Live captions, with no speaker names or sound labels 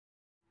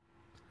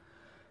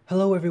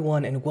Hello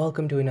everyone and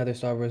welcome to another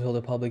Star Wars Old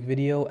Republic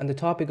video, and the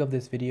topic of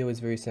this video is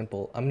very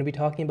simple. I'm going to be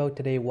talking about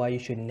today why you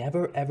should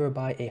never ever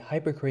buy a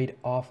Hypercrate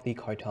off the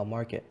cartel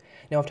market.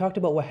 Now I've talked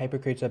about why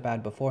Hypercrates are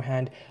bad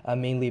beforehand,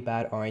 mainly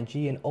bad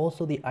RNG, and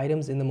also the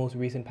items in the most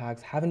recent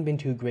packs haven't been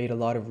too great, a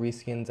lot of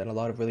reskins and a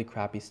lot of really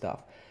crappy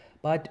stuff.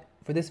 But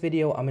for this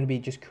video, I'm going to be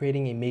just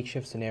creating a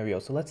makeshift scenario.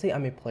 So let's say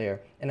I'm a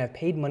player and I've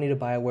paid money to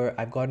Bioware.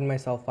 I've gotten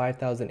myself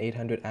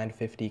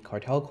 5,850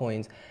 cartel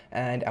coins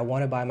and I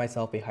want to buy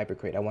myself a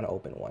Hypercrate. I want to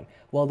open one.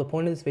 Well, the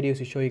point of this video is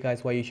to show you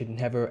guys why you should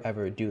never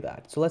ever do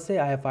that. So let's say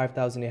I have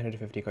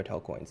 5,850 cartel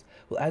coins.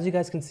 Well, as you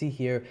guys can see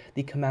here,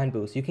 the command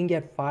boost, you can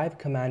get 5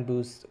 command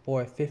boosts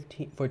for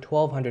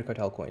 1,200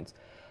 cartel coins.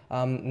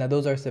 Now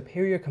those are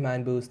superior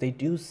command boosts. They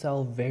do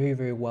sell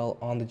very well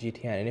on the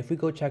GTN, and if we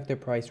go check their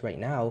price right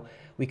now,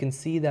 we can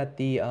see that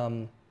the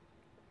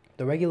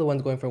regular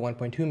one's going for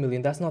 1.2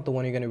 million. That's not the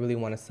one you're going to really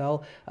want to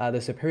sell. The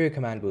superior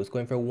command boost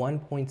going for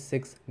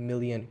 1.6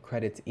 million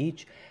credits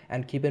each,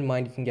 and keep in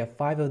mind you can get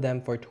 5 of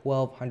them for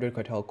 1,200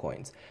 cartel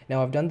coins.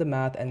 Now I've done the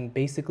math, and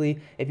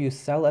basically if you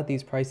sell at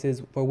these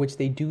prices, for which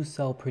they do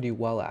sell pretty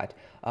well at,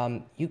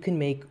 you can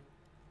make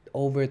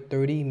over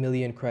 30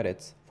 million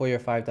credits for your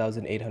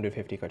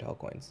 5,850 cartel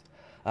coins.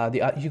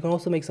 You can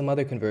also make some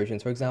other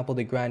conversions. For example,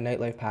 the Grand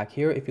Nightlife pack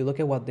here, if you look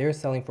at what they're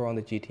selling for on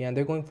the GTN,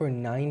 they're going for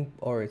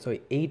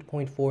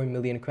 8.4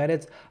 million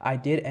credits. I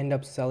did end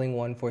up selling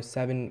one for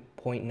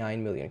 7.9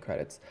 million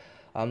credits.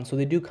 So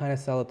they do kind of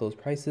sell at those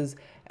prices,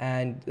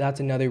 and that's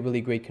another really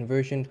great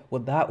conversion.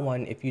 With that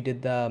one, if you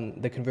did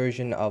the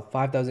conversion of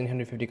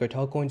 5,850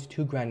 cartel coins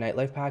to Grand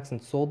Nightlife packs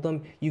and sold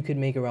them, you could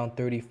make around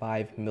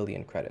 35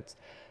 million credits.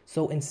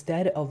 So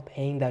instead of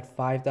paying that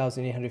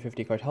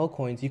 5,850 cartel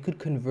coins, you could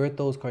convert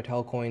those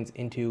cartel coins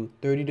into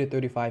 30 to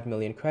 35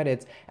 million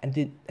credits and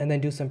then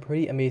do some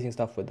pretty amazing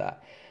stuff with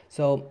that.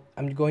 So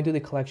I'm going through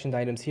the collection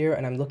items here,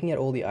 and I'm looking at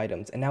all the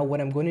items. And now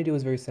what I'm going to do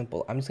is very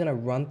simple. I'm just going to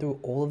run through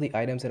all of the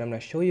items, and I'm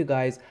going to show you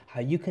guys how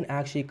you can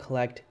actually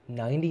collect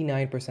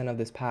 99% of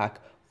this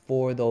pack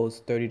for those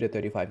 30 to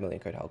 35 million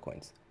cartel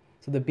coins.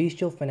 So the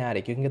Bestial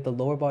Fanatic, you can get the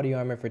lower body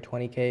armor for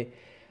 20k,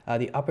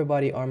 the upper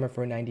body armor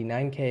for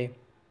 99k,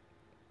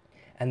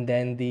 and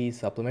then the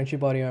supplementary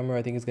body armor,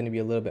 I think, is going to be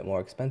a little bit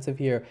more expensive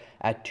here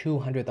at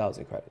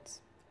 200,000 credits.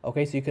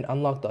 Okay, so you can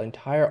unlock the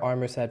entire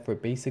armor set for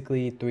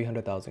basically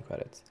 300,000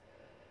 credits.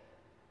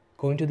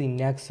 Going to the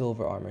next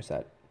silver armor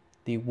set,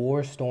 the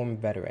Warstorm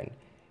Veteran.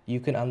 You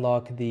can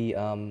unlock the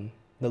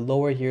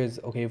lower here is,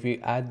 okay, if we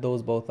add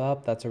those both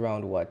up, that's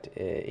around what,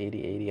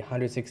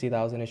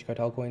 160,000-ish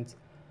cartel coins.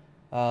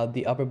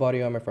 The upper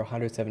body armor for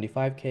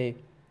 175k,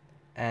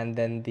 and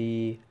then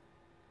the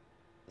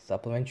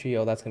supplementary,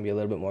 oh, that's going to be a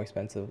little bit more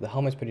expensive. The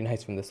helmet's pretty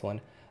nice from this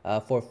one,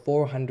 for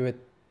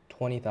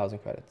 420,000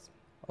 credits.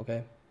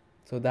 Okay,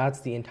 so that's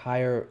the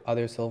entire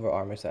other silver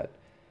armor set.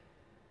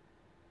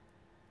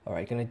 All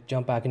right, gonna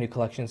jump back into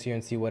collections here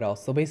and see what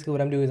else. So basically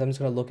what I'm doing is I'm just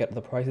gonna look at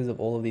the prices of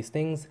all of these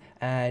things,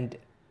 and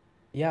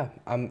yeah,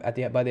 by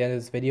the end of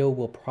this video,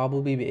 we'll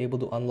probably be able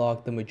to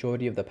unlock the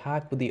majority of the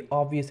pack, with the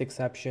obvious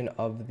exception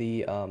of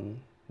the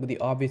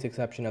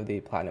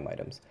platinum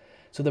items.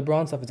 So the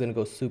bronze stuff is going to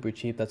go super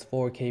cheap. That's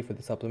 4k for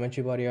the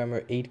supplementary body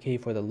armor,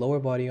 8k for the lower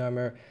body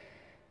armor,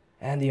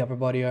 and the upper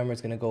body armor is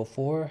going to go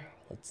for,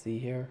 let's see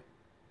here,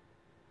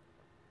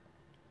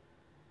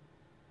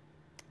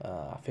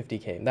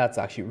 50k. That's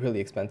actually really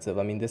expensive.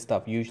 I mean, this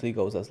stuff usually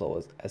goes as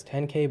low as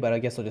 10k, but I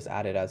guess I'll just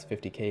add it as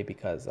 50k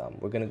because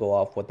we're going to go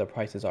off what the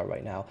prices are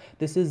right now.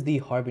 This is the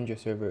Harbinger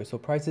server, so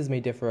prices may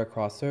differ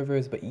across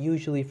servers, but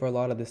usually for a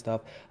lot of this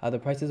stuff, the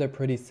prices are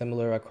pretty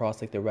similar across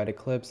like the Red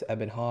Eclipse,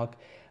 Ebon Hawk,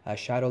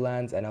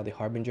 Shadowlands, and now the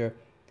Harbinger.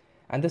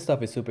 And this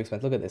stuff is super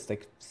expensive. Look at this,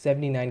 like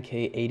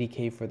 79k,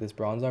 80k for this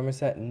bronze armor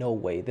set. No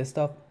way. This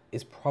stuff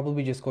is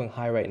probably just going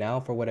high right now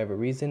for whatever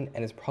reason,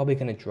 and it's probably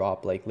going to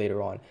drop like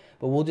later on.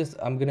 But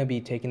I'm going to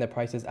be taking the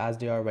prices as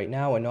they are right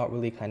now and not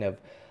really kind of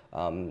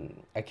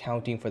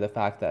accounting for the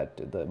fact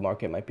that the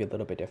market might be a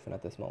little bit different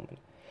at this moment.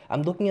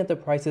 I'm looking at the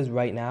prices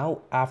right now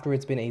after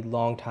it's been a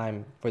long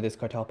time for this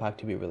cartel pack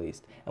to be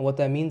released. And what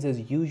that means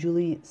is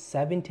usually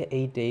 7 to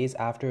 8 days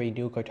after a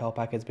new cartel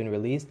pack has been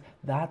released,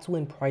 that's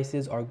when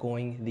prices are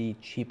going the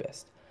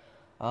cheapest.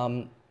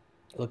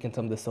 Look at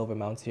some of the silver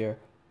mounts here.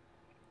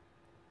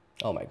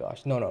 Oh my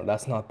gosh, no,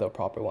 that's not the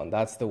proper one.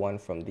 That's the one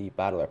from the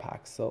Battler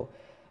packs. So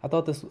I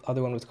thought this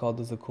other one was called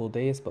the Cool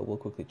Deus, but we'll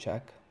quickly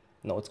check.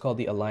 No, it's called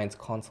the Alliance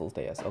Consoles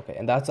Deus. Okay,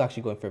 and that's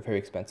actually going for a very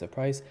expensive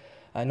price.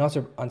 Not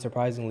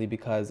unsurprisingly,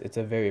 because it's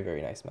a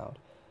very nice mount.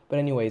 But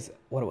anyways,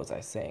 what was I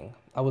saying?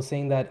 I was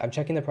saying that I'm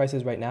checking the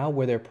prices right now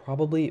where they're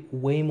probably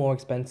way more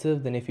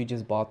expensive than if you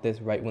just bought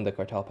this right when the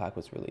cartel pack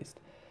was released.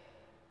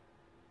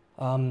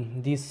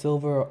 These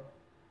silver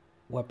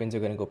weapons are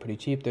going to go pretty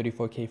cheap.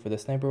 34k for the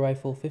sniper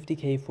rifle,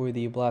 50k for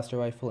the blaster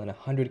rifle, and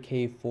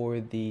 100k for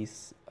the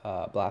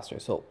blaster.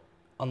 So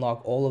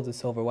unlock all of the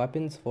silver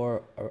weapons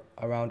for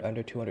around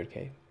under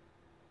 200k.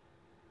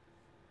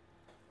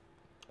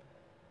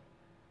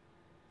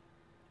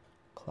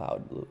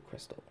 Cloud Blue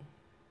Crystal.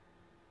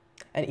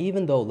 And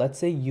even though, let's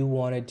say you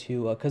wanted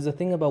to, because the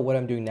thing about what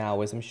I'm doing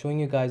now is I'm showing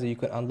you guys that you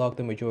can unlock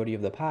the majority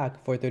of the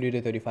pack for 30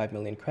 to 35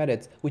 million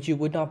credits, which you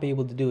would not be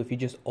able to do if you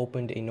just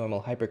opened a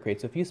normal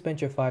Hypercrate. So if you spent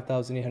your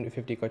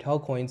 5,850 Cartel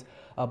coins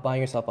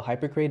buying yourself a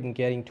Hypercrate and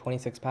getting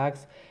 26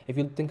 packs, if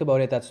you think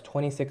about it, that's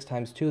 26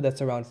 times 2,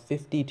 that's around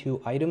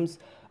 52 items.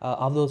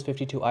 Of those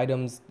 52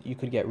 items, you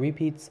could get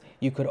repeats.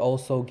 You could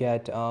also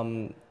get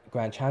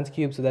grand chance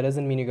cube, so that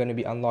doesn't mean you're going to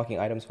be unlocking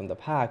items from the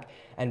pack.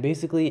 And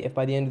basically, if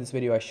by the end of this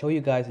video I show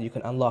you guys that you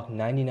can unlock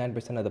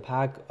 99% of the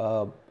pack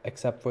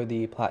except for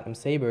the platinum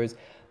sabers,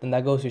 then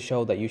that goes to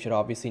show that you should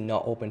obviously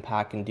not open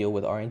pack and deal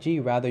with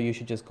RNG. Rather, you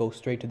should just go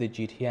straight to the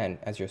GTN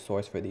as your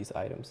source for these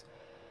items.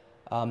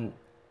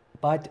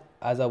 But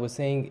as I was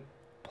saying,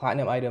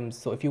 platinum items,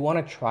 so if you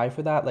want to try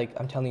for that, like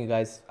I'm telling you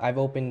guys, I've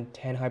opened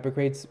 10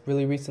 Hypercrates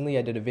really recently.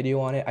 I did a video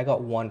on it. I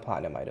got 1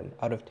 platinum item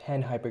out of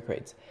 10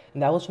 Hypercrates,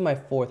 and that was for my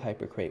 4th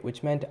Hypercrate,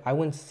 which meant I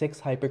won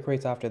 6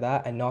 Hypercrates after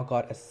that and not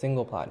got a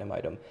single platinum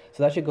item.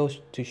 So that should go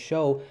to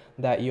show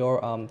that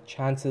your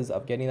chances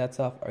of getting that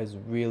stuff is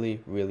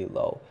really, really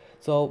low.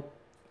 So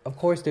of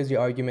course there's the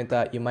argument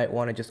that you might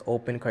want to just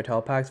open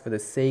cartel packs for the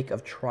sake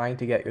of trying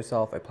to get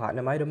yourself a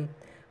platinum item,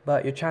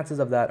 but your chances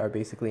of that are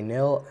basically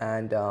nil.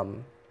 And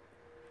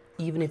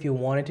even if you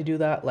wanted to do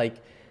that, like,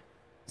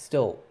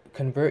 still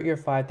convert your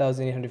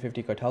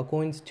 5,850 cartel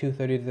coins to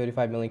 30 to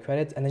 35 million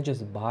credits and then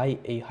just buy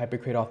a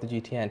Hypercrate off the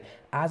GTN.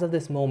 As of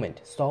this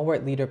moment,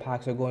 stalwart leader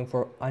packs are going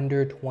for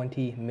under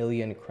 20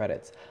 million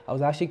credits. I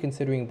was actually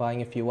considering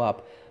buying a few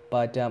up,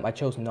 but I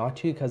chose not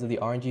to because of the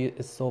RNG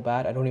is so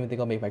bad. I don't even think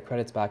I'll make my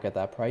credits back at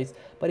that price.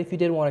 But if you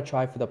did want to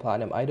try for the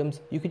platinum items,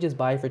 you could just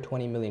buy for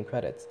 20 million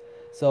credits.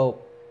 So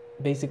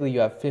basically you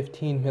have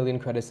 15 million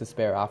credits to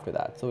spare after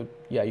that. So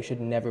yeah, you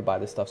should never buy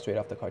this stuff straight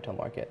off the cartel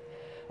market.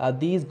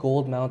 These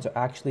gold mounts are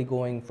actually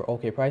going for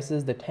okay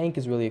prices. The tank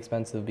is really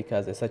expensive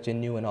because it's such a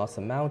new and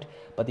awesome mount,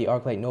 but the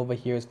Arclight Nova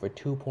here is for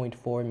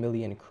 2.4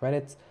 million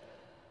credits.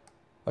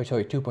 Or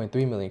sorry,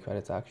 2.3 million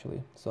credits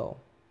actually. So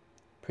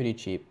pretty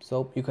cheap.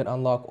 So you can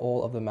unlock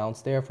all of the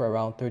mounts there for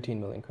around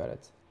 13 million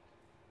credits.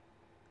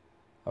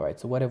 Alright,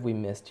 so what have we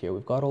missed here?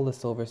 We've got all the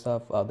silver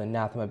stuff, the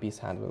Anathema Beast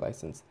Handler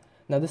license.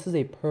 Now this is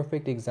a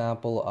perfect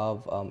example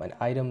of an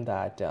item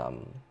that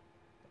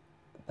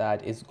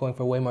that is going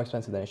for way more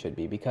expensive than it should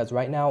be, because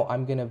right now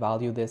I'm going to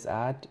value this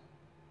at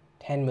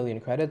 10 million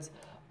credits,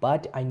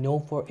 but I know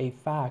for a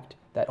fact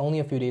that only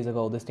a few days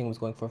ago this thing was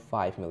going for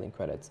 5 million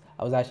credits.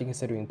 I was actually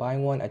considering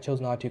buying one. I chose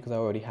not to because I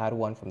already had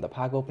one from the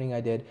pack opening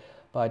I did,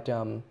 but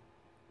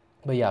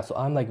yeah, so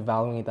I'm like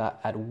valuing that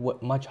at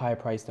much higher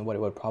price than what it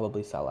would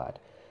probably sell at.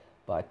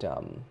 But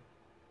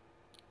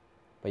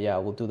yeah,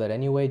 we'll do that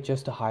anyway,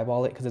 just to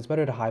highball it, because it's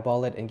better to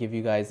highball it and give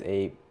you guys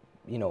a,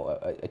 you know,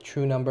 a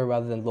true number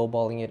rather than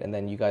lowballing it, and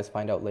then you guys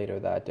find out later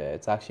that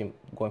it's actually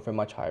going for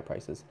much higher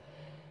prices.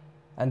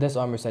 And this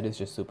armor set is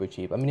just super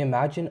cheap. I mean,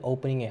 imagine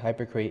opening a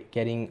Hypercrate,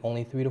 getting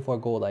only 3 to 4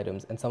 gold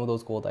items, and some of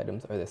those gold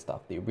items are this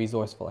stuff, the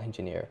Resourceful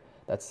Engineer,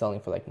 that's selling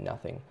for like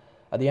nothing.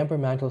 The Emperor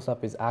Mantle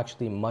stuff is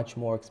actually much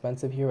more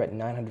expensive here at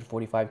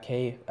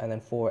 945k and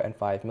then 4 and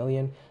 5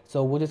 million.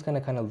 So we're just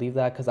gonna kind of leave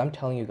that, because I'm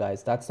telling you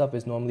guys, that stuff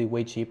is normally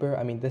way cheaper.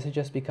 I mean, this is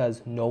just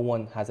because no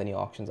one has any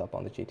auctions up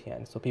on the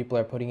GTN. So people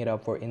are putting it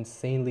up for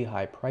insanely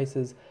high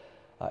prices.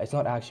 It's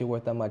not actually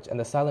worth that much. And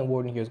the Silent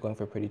Warden here is going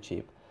for pretty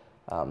cheap.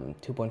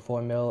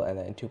 2.4 mil and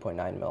then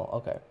 2.9 mil.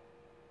 Okay.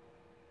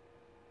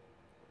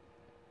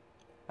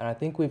 And I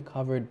think we've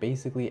covered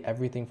basically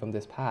everything from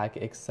this pack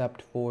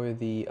except for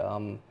the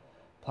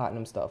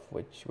platinum stuff,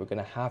 which we're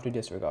gonna have to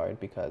disregard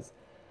because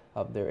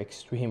of their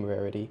extreme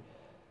rarity.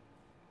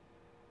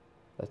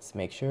 Let's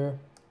make sure.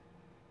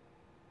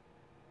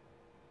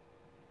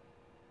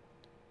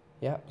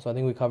 Yeah, so I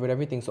think we covered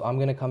everything. So I'm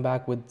gonna come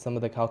back with some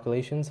of the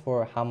calculations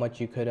for how much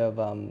you could have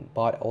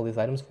bought all these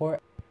items for.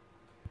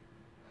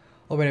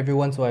 Alright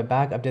everyone, so I've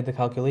done the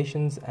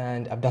calculations,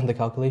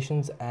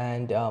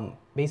 and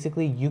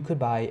basically you could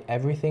buy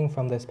everything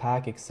from this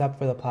pack except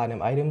for the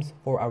platinum items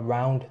for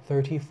around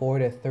 34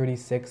 to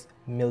 36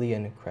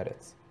 million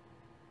credits.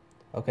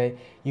 Okay,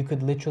 you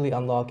could literally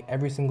unlock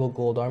every single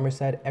gold armor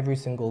set, every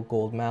single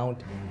gold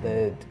mount,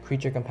 the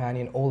creature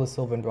companion, all the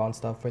silver and bronze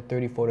stuff for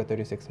 34 to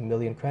 36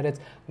 million credits.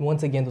 And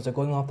once again, those are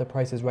going off the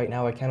prices right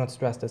now. I cannot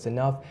stress this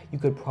enough. You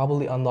could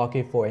probably unlock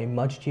it for a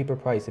much cheaper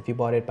price if you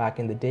bought it back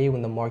in the day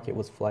when the market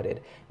was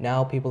flooded.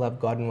 Now people have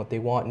gotten what they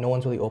want. No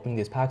one's really opening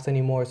these packs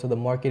anymore, so the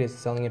market is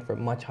selling it for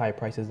much higher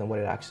prices than what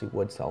it actually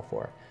would sell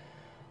for.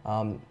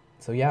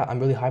 So yeah, I'm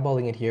really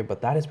highballing it here,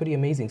 but that is pretty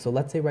amazing. So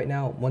let's say right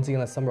now, once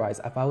again, let's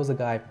summarize. If I was a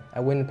guy, I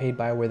went and paid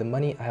Bioware the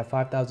money. I have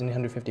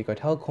 5,850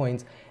 cartel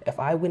coins. If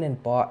I went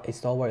and bought a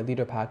Stalwart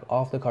Leader pack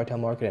off the cartel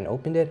market and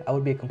opened it, I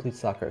would be a complete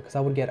sucker because I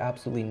would get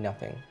absolutely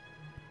nothing.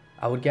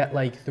 I would get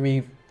like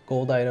 3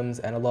 gold items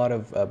and a lot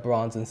of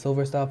bronze and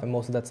silver stuff, and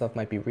most of that stuff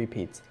might be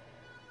repeats.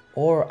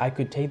 Or I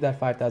could take that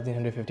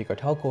 5,850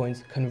 cartel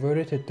coins, convert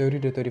it to 30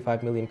 to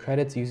 35 million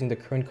credits using the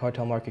current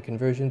cartel market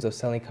conversions of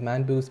selling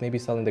command boosts, maybe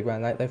selling the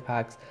Grand Nightlife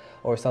packs,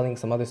 or selling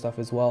some other stuff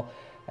as well.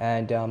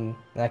 And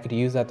I could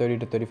use that 30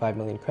 to 35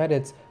 million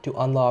credits to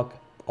unlock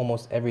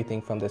almost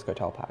everything from this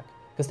cartel pack.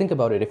 Because think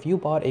about it, if you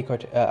bought a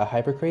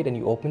Hypercrate and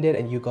you opened it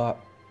and you got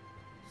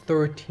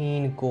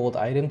 13 gold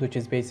items, which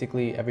is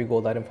basically every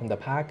gold item from the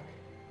pack,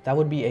 that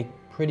would be a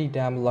pretty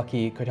damn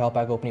lucky cartel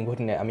pack opening,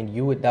 wouldn't it? I mean,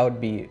 that would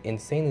be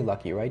insanely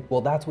lucky, right?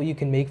 Well, that's what you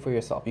can make for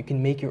yourself. You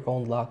can make your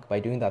own luck by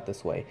doing that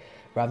this way,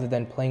 rather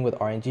than playing with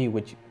RNG,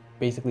 which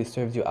basically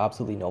serves you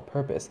absolutely no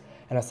purpose.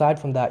 And aside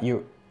from that,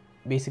 you're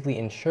basically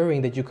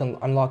ensuring that you can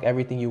unlock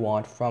everything you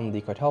want from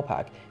the cartel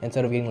pack,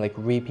 instead of getting like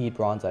repeat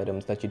bronze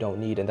items that you don't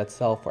need and that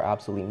sell for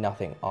absolutely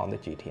nothing on the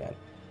GTN.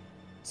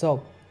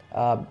 So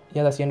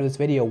yeah, that's the end of this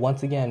video.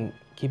 Once again,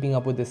 keeping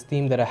up with this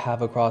theme that I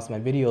have across my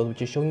videos,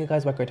 which is showing you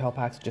guys why cartel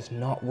packs are just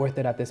not worth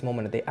it at this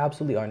moment. They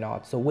absolutely are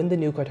not. So when the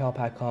new cartel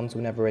pack comes,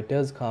 whenever it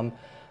does come,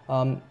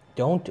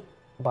 don't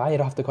buy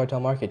it off the cartel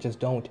market. Just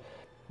don't.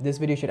 This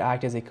video should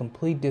act as a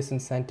complete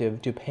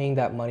disincentive to paying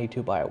that money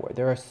to Bioware.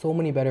 There are so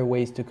many better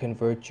ways to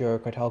convert your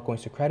cartel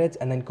coins to credits,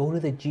 and then go to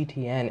the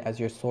GTN as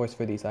your source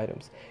for these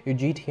items. Your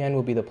GTN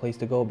will be the place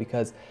to go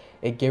because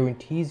it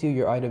guarantees you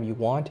your item you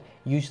want.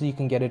 Usually you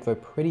can get it for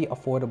pretty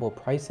affordable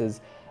prices,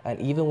 and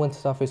even when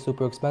stuff is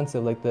super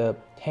expensive, like the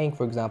tank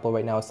for example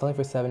right now is selling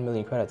for 7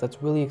 million credits.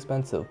 That's really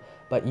expensive,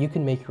 but you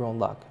can make your own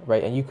luck,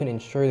 right? And you can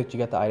ensure that you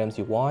get the items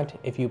you want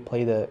if you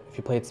play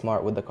it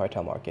smart with the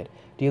cartel market.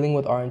 Dealing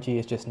with RNG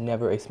is just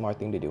never a smart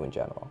thing to do in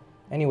general.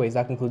 Anyways,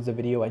 that concludes the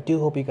video. I do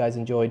hope you guys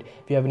enjoyed.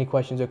 If you have any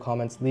questions or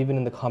comments, leave it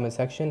in the comment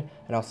section,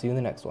 and I'll see you in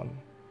the next one.